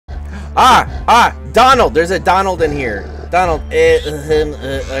Donald. There's a Donald in here. Donald,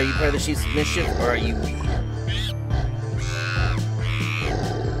 are you part of the Chief's mischief, or are you?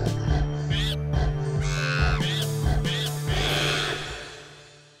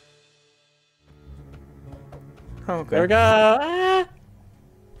 Okay. There we go. Ah.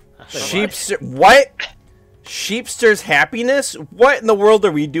 Sheepster, what? Sheepster's happiness? What in the world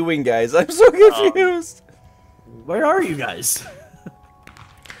are we doing, guys? I'm so confused. Where are you guys?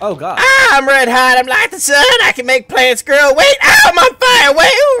 Oh god. I'm red hot. I'm like the sun. I can make plants grow. Wait, I'm on fire.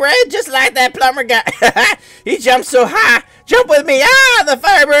 Wait, ooh, red, just like that plumber guy. He jumps so high. Jump with me. The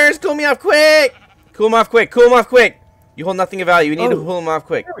fire burns. Cool me off quick. Cool him off quick. Cool him off quick. You hold nothing of value. You need to cool him off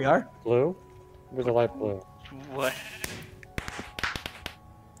quick. There we are. Blue? With a light blue. What?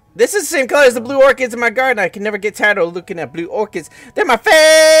 This is the same color as the blue orchids in my garden. I can never get tired of looking at blue orchids. They're my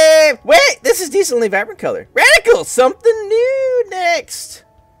fave. Wait, this is decently vibrant color. Radical. Something new next.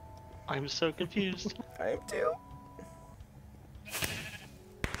 I'm so confused. I am too.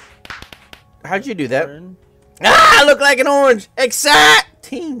 How'd you do that? I look like an orange.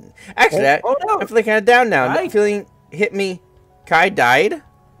 Exciting. Actually, I feel like kind of down now. That feeling hit me. Kai died.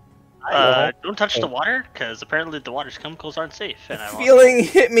 Don't touch the water, because apparently the water's chemicals aren't safe. And Feeling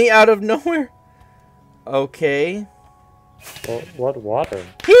hit me out of nowhere. Okay. Well, what water?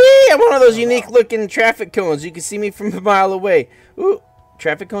 I'm one of those unique looking traffic cones. You can see me from a mile away. Ooh,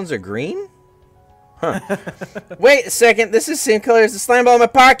 traffic cones are green? Huh. Wait a second. This is the same color as the slime ball in my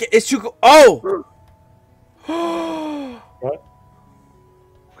pocket. It's too cool. Oh! What?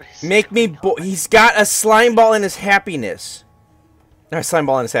 Make me he's got a slime ball in his happiness. Not a slime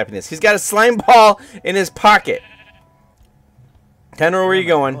ball in his happiness. He's got a slime ball in his pocket. Tainro, where are you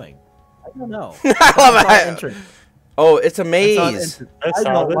going? I don't know. I love it. Oh, it's a maze. I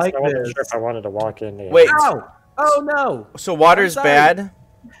don't like this. I wasn't sure if I wanted to walk in here. Wait. Ow! Oh no! So water's bad?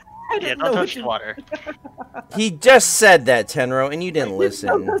 Yeah, don't touch the water. He just said that, Tainro, and you didn't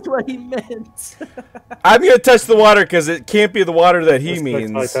listen. That's what he meant. I'm gonna touch the water because it can't be the water that he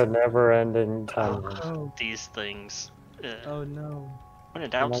means. Looks like a never-ending time. These things. Oh no. When in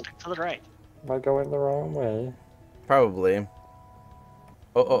doubt, stick to the right. Am I going the wrong way? Probably.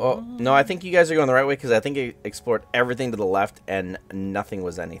 Oh. No, I think you guys are going the right way because I think it explored everything to the left and nothing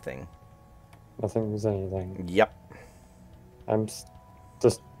was anything. Nothing was anything. Yep. I'm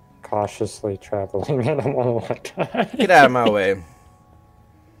just cautiously traveling and I'm on my time. Get out of my way.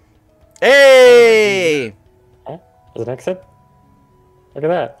 Hey! Huh? Is it an exit? Look at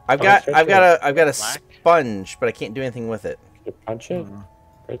that. I've got a sponge, but I can't do anything with it. Can you punch it?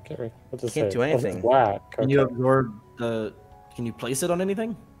 Break it? What does it Can't say? do anything. Oh, it's black. Can you absorb the? Can you place it on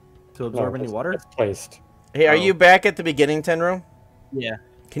anything to absorb any water? It's placed. Hey, are you back at the beginning, Tainro? Yeah.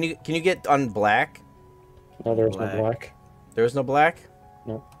 Can you get on black? No, there's no black. There was no black?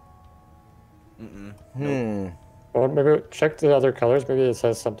 No. Well, maybe check the other colors. Maybe it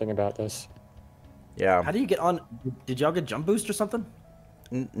says something about this. Yeah. How do you get on? Did y'all get jump boost or something?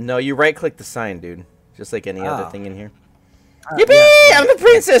 No, you right-click the sign, dude. Just like any other thing in here. Yippee! Yeah. I'm the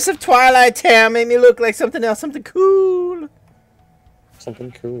princess of Twilight Town. Made me look like something else, something cool.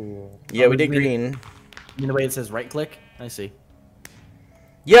 Something cool. Yeah, we did green. You mean the way it says right click? I see.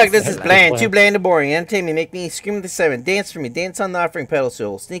 Yuck, this is bland. Too bland and boring. Entertain me. Make me scream at the seven. Dance for me. Dance on the offering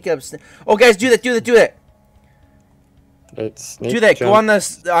pedestal. Sneak up. Oh, guys, do that. Do that. Do that. Sneak, Do that. jump, Go on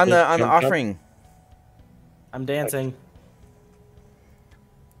the offering. I'm dancing.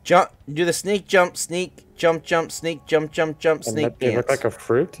 Jump. Do the sneak, jump, sneak, jump, jump, sneak, jump, jump, jump, sneak. They look like a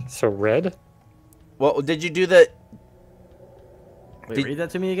fruit. So red. Well, did you do the? Wait, read that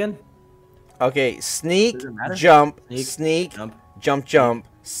to me again. Okay, sneak, Does it matter? jump, Sneak, sneak, jump, jump, jump,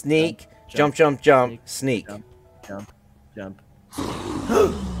 sneak, jump, jump, jump, sneak. Jump.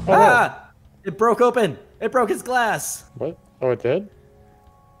 Ah! It broke open. It broke his glass. What? Oh, it did?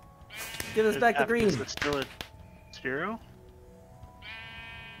 Give us back the green. Is it still a 0?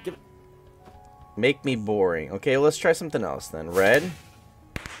 Make me boring. Okay, let's try something else then. Red.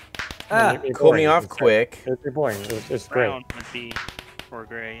 Ah! Cool me off quick. It'd be boring. It's great. Brown would be, or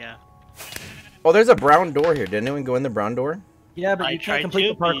gray, yeah. Oh, there's a brown door here. Did anyone go in the brown door? Yeah, but I you can't tried complete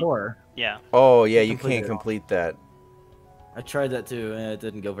to, the parkour. Yeah. Oh, yeah, you Complete can't it. complete that. I tried that too, and it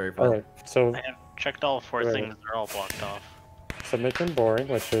didn't go very far. Alright, so, I have checked all 4 things, they're all blocked off. so make them boring,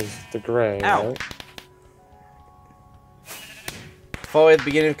 which is the gray. Ow. Right? Follow at the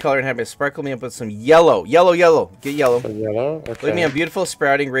beginning of color and have it sparkle me up with some yellow. Yellow. Get yellow. So yellow? Okay. Look at me, I'm beautiful,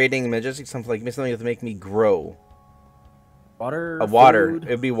 sprouting, radiating, majestic, something like me, something to make me grow. Water. A water. Food.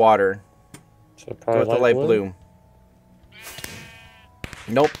 It'd be water. So Go probably with the light blue.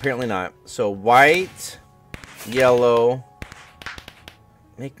 Nope, apparently not. So white, yellow,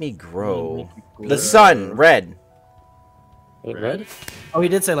 Make me grow. Make me The grow. sun, red. Wait, Red? Oh, he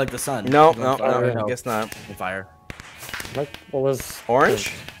did say like the sun. No, He's no, on fire. no, I guess not. On fire. what was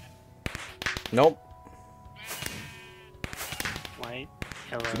Orange? Nope. White,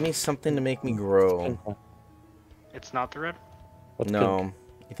 yellow. Give me something to make me grow. pink one? It's not the red. What's No. pink?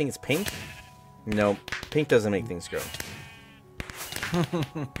 You think it's pink? Nope. Pink doesn't make things grow.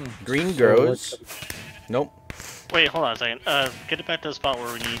 Green grows. Nope. Wait, hold on a second. Get it back to the spot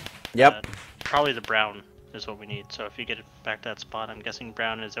where we need. Yep. Probably the brown is what we need. So if you get it back to that spot, I'm guessing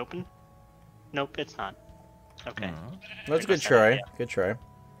brown is open. Nope, it's not. Okay. That's a good try. Good try.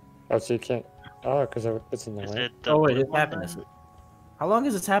 Oh, so you can't. Oh, because it's in the Is way. it the Oh wait, blue it's one happiness. then? How long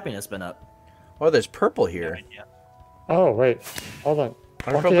has its happiness been up? Oh, there's purple here. Yeah. Oh, wait. Hold on.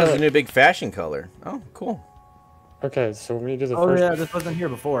 Purple is a new big fashion color. Oh, cool. Okay, so when we do the Oh first, yeah, this wasn't here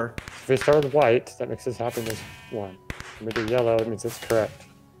before. if we start with white, that makes us happiness 1. When we do yellow, it means it's correct.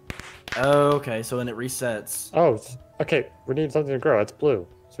 Oh, okay, so when it resets. Oh, okay. We need something to grow. It's blue,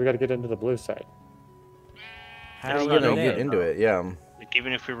 so we got to get into the blue side. How are you not gonna open, get into it? Yeah. Like,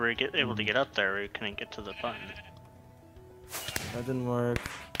 even if we were able to get up there, we couldn't get to the button. That didn't work.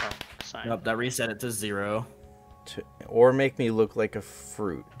 Oh, sign. Nope, that reset it to 0. Or make me look like a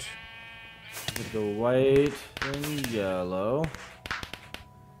fruit. Go white and yellow.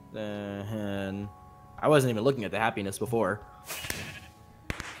 Then I wasn't even looking at the happiness before.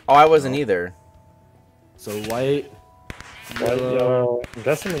 Oh, I wasn't either. So white, White, yellow, yellow. I'm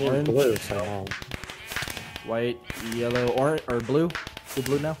guessing we need orange. blue somehow. white, yellow, orange, or blue. Do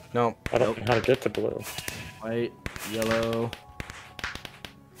blue now? No. I don't know how to get to blue. White, yellow.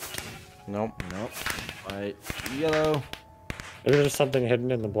 Nope. Nope. White, yellow. Maybe there's something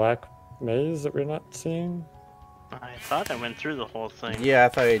hidden in the black maze that we're not seeing. I thought I went through the whole thing. Yeah, I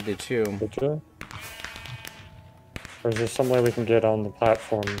thought I did too. Did you? Or is there some way we can get on the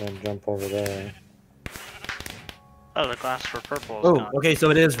platform and then jump over there? Oh, the glass for purple is Oh, gone. okay, so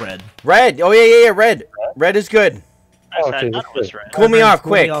it is red. Red. Oh yeah, red. Red is good. I okay, thought it was that's red. Cool me off,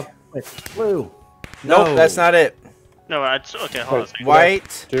 Cool me quick. off quick. Blue. Nope, No. that's not it. No, it's okay. Hold on a second.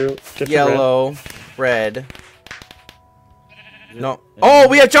 White, Get to yellow, red. Is it- No. Oh,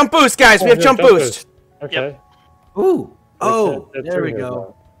 we have jump boost, guys. red. We have jump boost. Okay. Ooh. Oh, It's there we through here,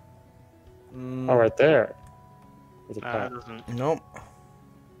 go. though. Oh, right there. There's a No, path. it doesn't. Nope.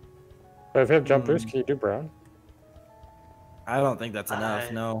 But if we have jump boost, can you do brown? I don't think that's enough.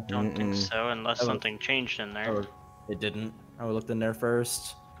 I No. Don't think so, unless I don't- something changed in there. Oh, it didn't. I looked in there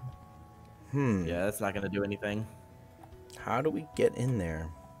first. Yeah, that's not gonna do anything. How do we get in there?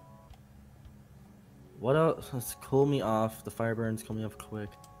 What else? Let's cool me off. The fire burns. Cool me off quick.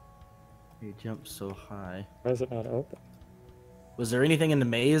 You jump so high. Why is it not open? Was there anything in the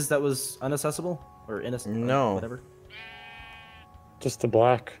maze that was unaccessible or innocent? No. Whatever. Just the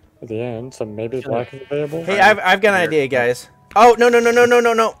black at the end, so maybe black is available? Hey, I've got an idea, guys. Oh no.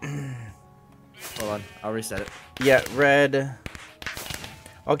 Hold on. I'll reset it. Yeah, red.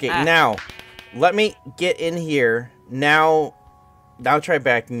 Okay, now let me get in here. Now try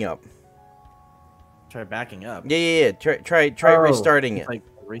backing up. Try backing up. Yeah. Try Oh, restarting it's it. like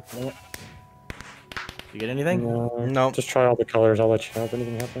restarting it. You get anything? No. Nope. Just try all the colors. I'll let you know if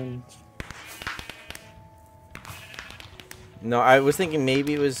anything happens. No, I was thinking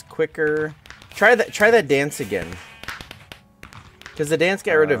maybe it was quicker. Try that dance again. Because the dance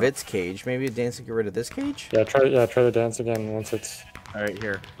got rid of its cage. Maybe the dance will get rid of this cage? Yeah, try the dance again once it's. All right,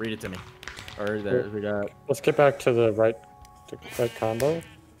 here. Read it to me. Or there we got. Let's get back to the right combo.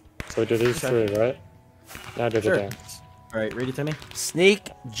 So we do these Okay. 3, right? Now do Sure. the dance. All right, read it to me. Sneak,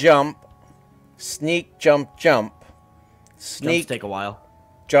 jump. Sneak, jump, jump. Jumps Sneak, take a while.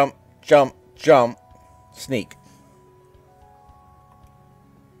 jump, jump, jump. Sneak.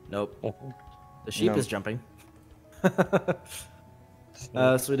 Nope. Nothing. The sheep No. is jumping.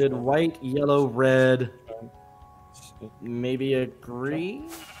 So we did white, yellow, red, maybe a green?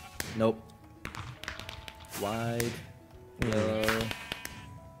 Nope. White, yellow,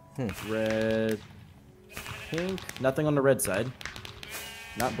 red, pink. Nothing on the red side.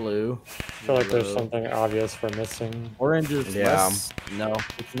 Not blue. I feel like there's Yellow. something obvious we're missing. Orange is Yeah. less. No,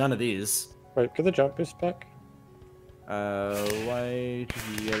 it's none of these. Wait, get the jump boost back? White,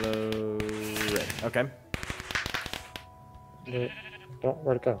 yellow, red. Okay.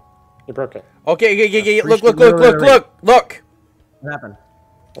 Where'd it go? You broke it. Okay. Look. Wait. Look. What happened?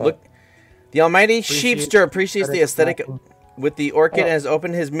 Look. The almighty Appreciate sheepster appreciates the aesthetic with the orchid and has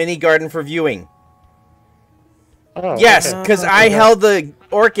opened his mini garden for viewing. Oh, Yes, okay. because I held the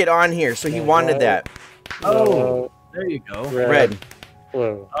orchid on here, so he wanted that. Oh, there you go. Red. Red.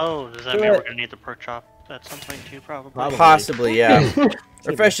 Blue. Oh, does that Do mean it. we're gonna need the pork chop at some point too, probably. Possibly, yeah.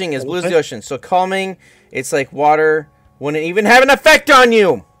 Refreshing is blue as the ocean. So calming, it's like water wouldn't even have an effect on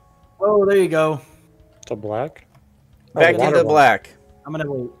you. Oh, there you go. To black? Back water into one. black. I'm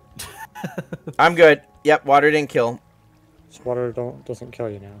gonna wait. I'm good. Yep, water didn't kill. So water doesn't kill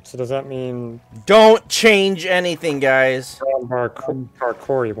you now. So does that mean Don't change anything, guys.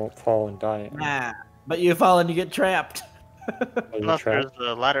 parkour you won't fall and die? Nah, but you fall and you get trapped. Are you Unless there's trapped?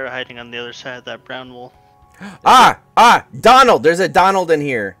 a ladder hiding on the other side of that brown wool. Donald. There's a Donald in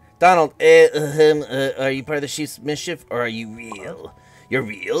here. Donald, are you part of the Chief's mischief, or are you real? You're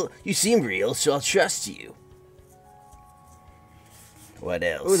real? You seem real, so I'll trust you. What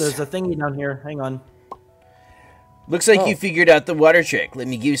else? Ooh, there's a thingy down here. Hang on. Looks like you figured out the water trick. Let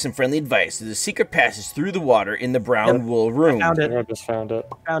me give you some friendly advice. There's a secret passage through the water in the brown wool room. Found it. I just found it.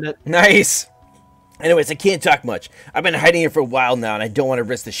 Found it. Nice. Anyways, I can't talk much. I've been hiding here for a while now, and I don't want to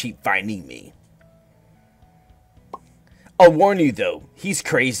risk the sheep finding me. I'll warn you, though. He's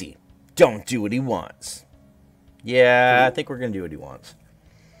crazy. Don't do what he wants. Yeah, I think we're going to do what he wants.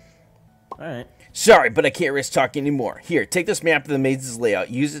 Alright. Sorry, but I can't risk talking anymore. Here, take this map of the maze's layout.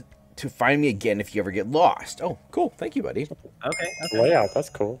 Use it to find me again if you ever get lost. Oh, cool. Thank you, buddy. Okay. Layout, that's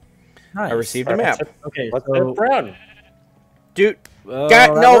cool. Nice. I received a map. Okay, Let's so... hit brown. Dude, Oh,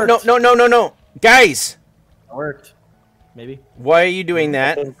 no. Guys, That worked. Maybe. why are you doing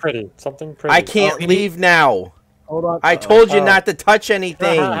that? Something pretty. Something pretty. I can't leave now. Hold on. I told you not to touch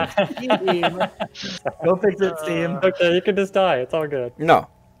anything. Go fix it, Steam. Okay, you can just die. It's all good. No.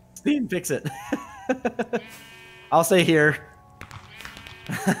 Steam, fix it. I'll stay here.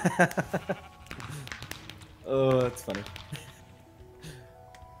 Oh, that's funny.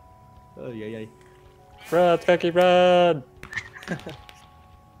 Oh, yeah. Run, Cookie, run!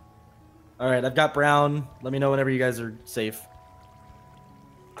 Alright, I've got brown. Let me know whenever you guys are safe.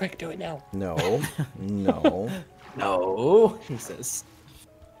 Quick, do it now. No. No, he says.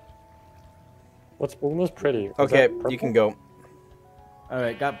 What's one was pretty? Was Okay, that purple? you can go.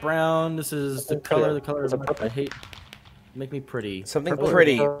 Alright, got brown. This is the Something color. clear. The color Is it purple? I hate. Make me pretty. Something Purple or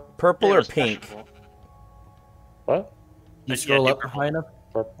pretty. pink? Purple It or was pink? questionable. What? You Yeah, scroll do up purple. high enough?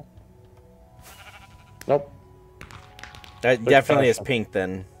 Purple? Nope. That Good definitely is fashion. pink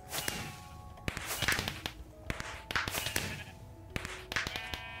then.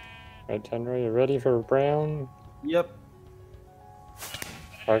 Right, Tainro, you ready for brown? Yep.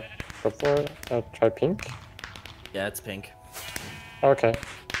 Alright, go for it. Try pink. Yeah, it's pink. Okay.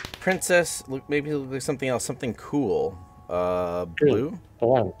 Princess, look, maybe look like something else, something cool. Blue? The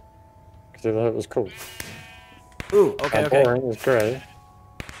one. Because I thought it was cool. Ooh, okay, okay. Boring is gray.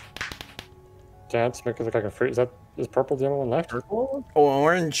 Dance, make it look like a fruit. Is purple the only one left? Purple? Oh,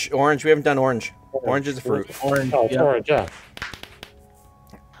 orange. We haven't done orange. Orange is a fruit. Orange. Oh, it's yeah. orange, yeah.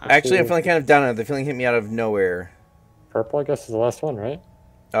 Actually, I'm feeling kind of down on it. The feeling hit me out of nowhere. Purple, I guess, is the last one, right?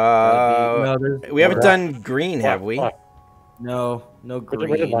 No, there's We haven't Black. done green, have we? Black. no We did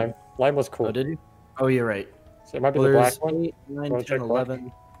green. lime. Lime was cool. Oh, did you? Oh, you're right. So it might be Well, the there's black one. 8, 9, Wanna 10, check black?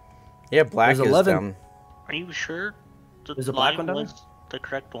 11. Yeah, black There's is 11. down. Are you sure the There's a black one lime down there? was the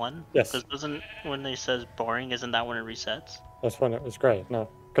correct one? Yes. Because doesn't when they says boring, isn't that when it resets? That's when it was gray. No,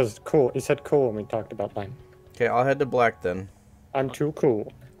 because cool. He said cool when we talked about lime. Okay, I'll head to black then. I'm too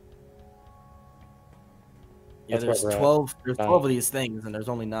cool. Yeah, That's there's what we're at. 12. There's 12 9. of these things, and there's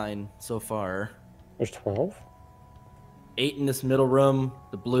only 9 so far. There's 12? 8 in this middle room.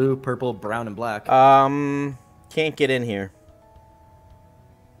 The blue, purple, brown, and black. Can't get in here.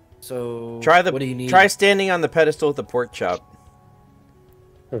 So Try what do you need? Try standing on the pedestal with the pork chop.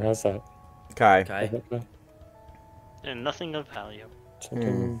 Who has that? Kai. Okay. And nothing of value.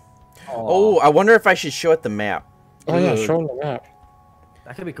 Something... Oh, I wonder if I should show it the map. Oh yeah, Dude. show him the map.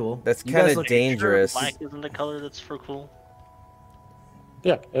 That could be cool. That's You kind guys of look- dangerous. Black isn't the color that's for cool.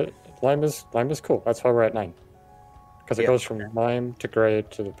 Yeah, lime is cool. That's why we're at 9. Because it Yeah. goes from lime to gray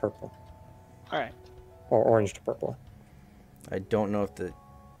to the purple. Alright. Or orange to purple. I don't know if the We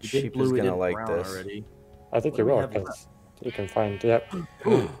did sheep blue, is we gonna did like brown this. already. I think What you do we will, have because you can find... Yep.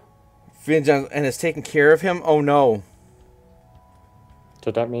 And it's taking care of him? Oh no.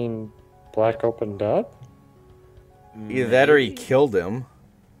 Did that mean black opened up? Either that or he Maybe. killed him.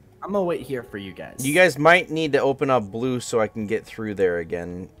 I'm gonna wait here for you guys. You guys might need to open up blue so I can get through there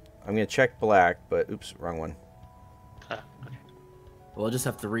again. I'm gonna check black, but oops, wrong one. We'll just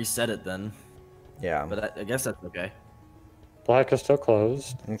have to reset it then. Yeah. But I guess that's okay. Black is still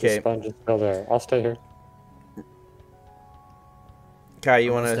closed. Okay. The sponge is still there. I'll stay here. Kai,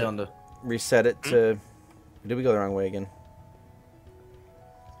 you I'm gonna want stay to on the. reset it to... Did we go the wrong way again?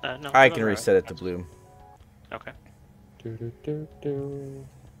 No, I no, can no, reset it to blue. Okay. Do, do, do, do.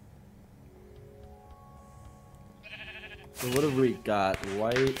 So what have we got?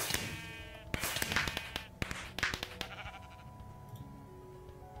 White.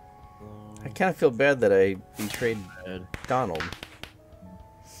 I kind of feel bad that I betrayed Red. Donald.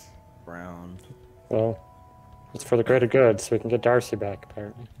 Brown. Well, it's for the greater good, so we can get Darcy back,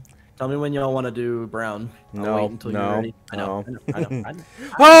 apparently. Tell me when y'all want to do brown. I'll No, wait until you're no, ready. I know. no. I know. I know.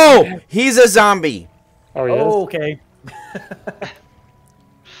 Oh, he's a zombie. Oh, he is? Oh, okay.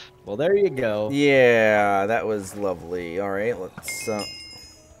 Well, there you go. Yeah, that was lovely. All right, let's. Oh.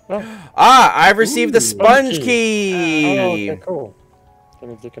 Ah, I've received the Ooh, sponge Oh, key. okay, cool. That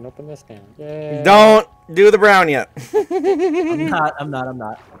means you can open this now. Yay. Don't do the brown yet. I'm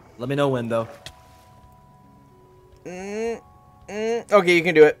not. Let me know when, though. Okay, you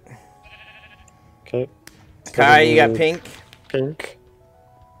can do it. Okay. Kai, you got pink, Pink,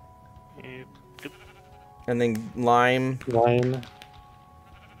 and then lime. lime,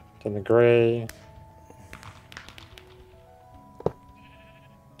 then the gray.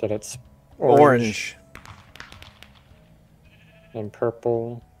 Then it's Orange. and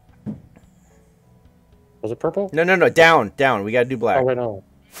purple. Was it purple? No, no, no. Down, down. We gotta do black. Oh, wait, no.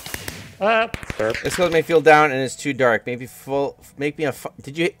 Ah, derp. This clothes may feel down and it's too dark. Maybe full. Make me a.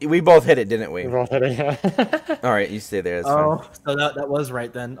 Did you? We both hit it, didn't we? We've all hit it, yeah. All right, you stay there. That's Oh, fine. so that was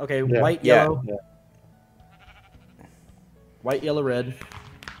right then. Okay, Yeah. white, Yeah. yellow. Yeah. White, yellow, red.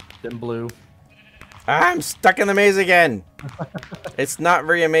 Then blue. I'm stuck in the maze again. It's not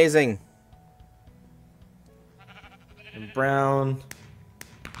very amazing. And brown.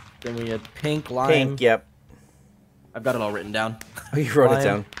 Then we had pink, lime. Pink. Yep. I've got it all written down. Oh, you wrote it Lime.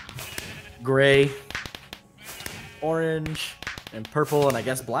 down. Gray. Orange. And purple, and I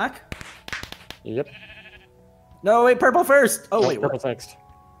guess black? Yep. No, wait, purple first! Oh, wait, what? purple's next.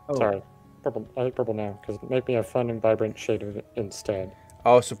 Oh. Sorry. Purple. I like purple now, because make me a fun and vibrant shade of it instead.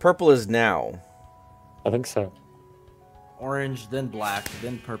 Oh, so purple is now. I think so. Orange, then black,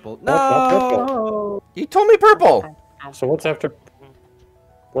 then purple. not purple. No! You told me purple. All So what's after...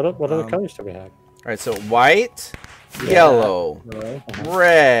 What other Um, colors do we have? right, so white, Yeah. yellow, Hello?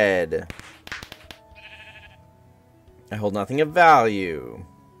 red. I hold nothing of value.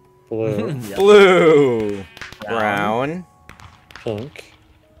 Blue, Yeah. Blue, brown, pink,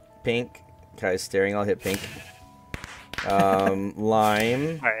 pink. Kai's staring. I'll hit pink. Lime,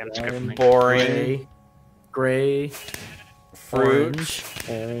 Alright, I'm scribbling. boring, Gray, fruit. orange.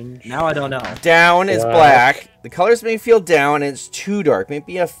 orange. Now I don't know. Down is Black. black. The colors may feel down and it's too dark.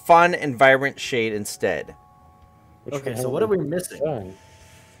 Maybe a fun and vibrant shade instead. Which Okay, one so have what are we missing? done?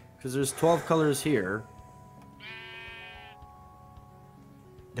 Because there's 12 colors here.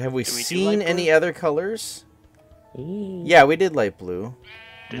 Have we Did we do seen light any blue? other colors? Eee. Yeah, we did light blue.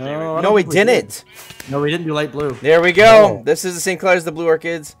 Did they No, re- I No, don't we think did. didn't. No, we didn't do light blue. There we go. Oh. This is the same color as the blue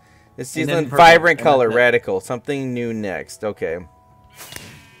orchids. This And is then a purple, vibrant and color, that's it. radical. Something new next. Okay.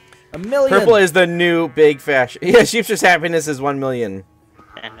 A million! Purple is the new big fashion. Yeah, Sheepster's happiness is 1 million.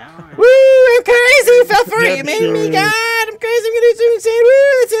 And now Woo! I'm crazy. You fell for it. Yep, You made me sure. God. I'm crazy. I'm gonna do something insane.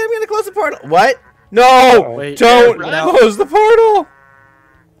 Woo! That's it. I'm gonna close the portal. What? No! Wait, Don't get out. close the portal.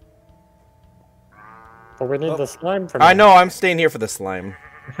 But we need the slime from I know. I'm staying here for the slime.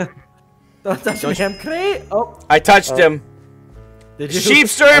 Don't touch me, I'm crazy! Oh, I touched him. did you?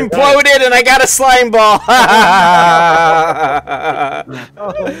 Sheepster I got imploded and I got a slime ball.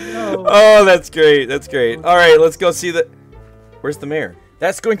 Oh, no. Oh, that's great. That's great. All right, let's go see the... Where's the mayor?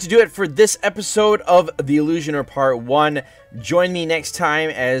 That's going to do it for this episode of The Illusioner Part 1. Join me next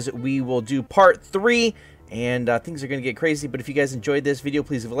time as we will do Part 3. And things are going to get crazy. But if you guys enjoyed this video,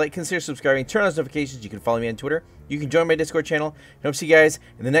 please leave a like, consider subscribing, turn on those notifications. You can follow me on Twitter. You can join my Discord channel. And hope to see you guys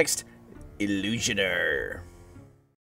in the next Illusioner.